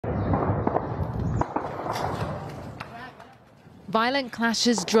Violent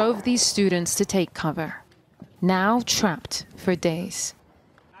clashes drove these students to take cover, now trapped for days.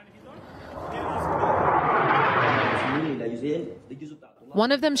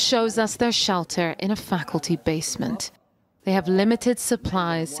 One of them shows us their shelter in a faculty basement. They have limited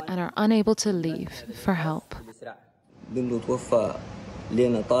supplies and are unable to leave for help.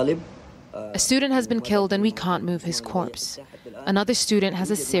 A student has been killed and we can't move his corpse. Another student has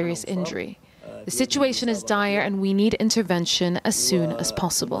a serious injury. The situation is dire and we need intervention as soon as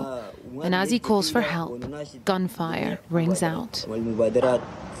possible. And as he calls for help, gunfire rings out.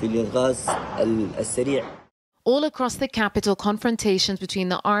 All across the capital, confrontations between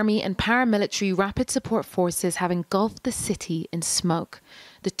the army and paramilitary rapid support forces have engulfed the city in smoke.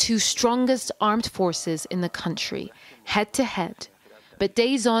 The two strongest armed forces in the country, head to head. But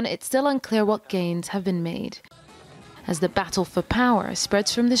days on, it's still unclear what gains have been made, as the battle for power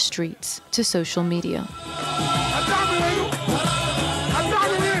spreads from the streets to social media.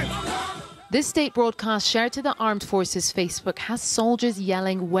 This state broadcast shared to the Armed Forces Facebook has soldiers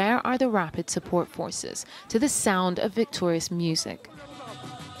yelling, "Where are the rapid support forces?" to the sound of victorious music.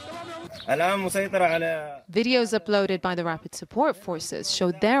 Videos uploaded by the rapid support forces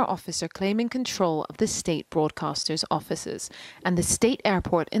showed their officer claiming control of the state broadcaster's offices and the state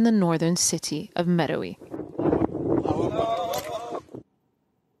airport in the northern city of Merowe.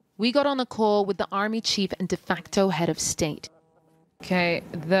 We got on a call with the army chief and de facto head of state. Okay,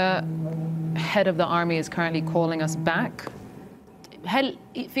 the head of the army is currently calling us back.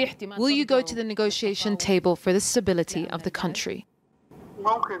 Will you go to the negotiation table for the stability of the country?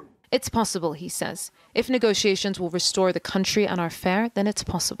 It's possible, he says. If negotiations will restore the country and are fair, then it's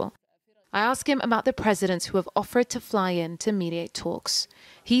possible. I ask him about the presidents who have offered to fly in to mediate talks.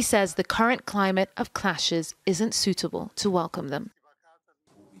 He says the current climate of clashes isn't suitable to welcome them.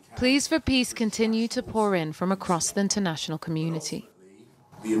 Pleas for peace continue to pour in from across the international community.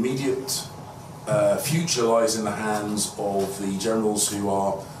 The immediate future lies in the hands of the generals who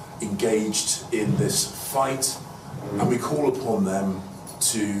are engaged in this fight, and we call upon them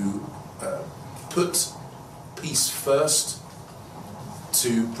to put peace first,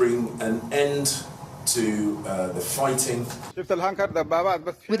 to bring an end to the fighting.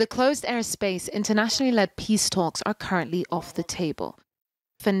 With a closed airspace, internationally led peace talks are currently off the table.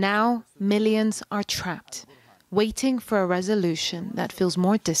 For now, millions are trapped, waiting for a resolution that feels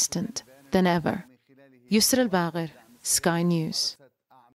more distant than ever. Yusra al-Bagher, Sky News.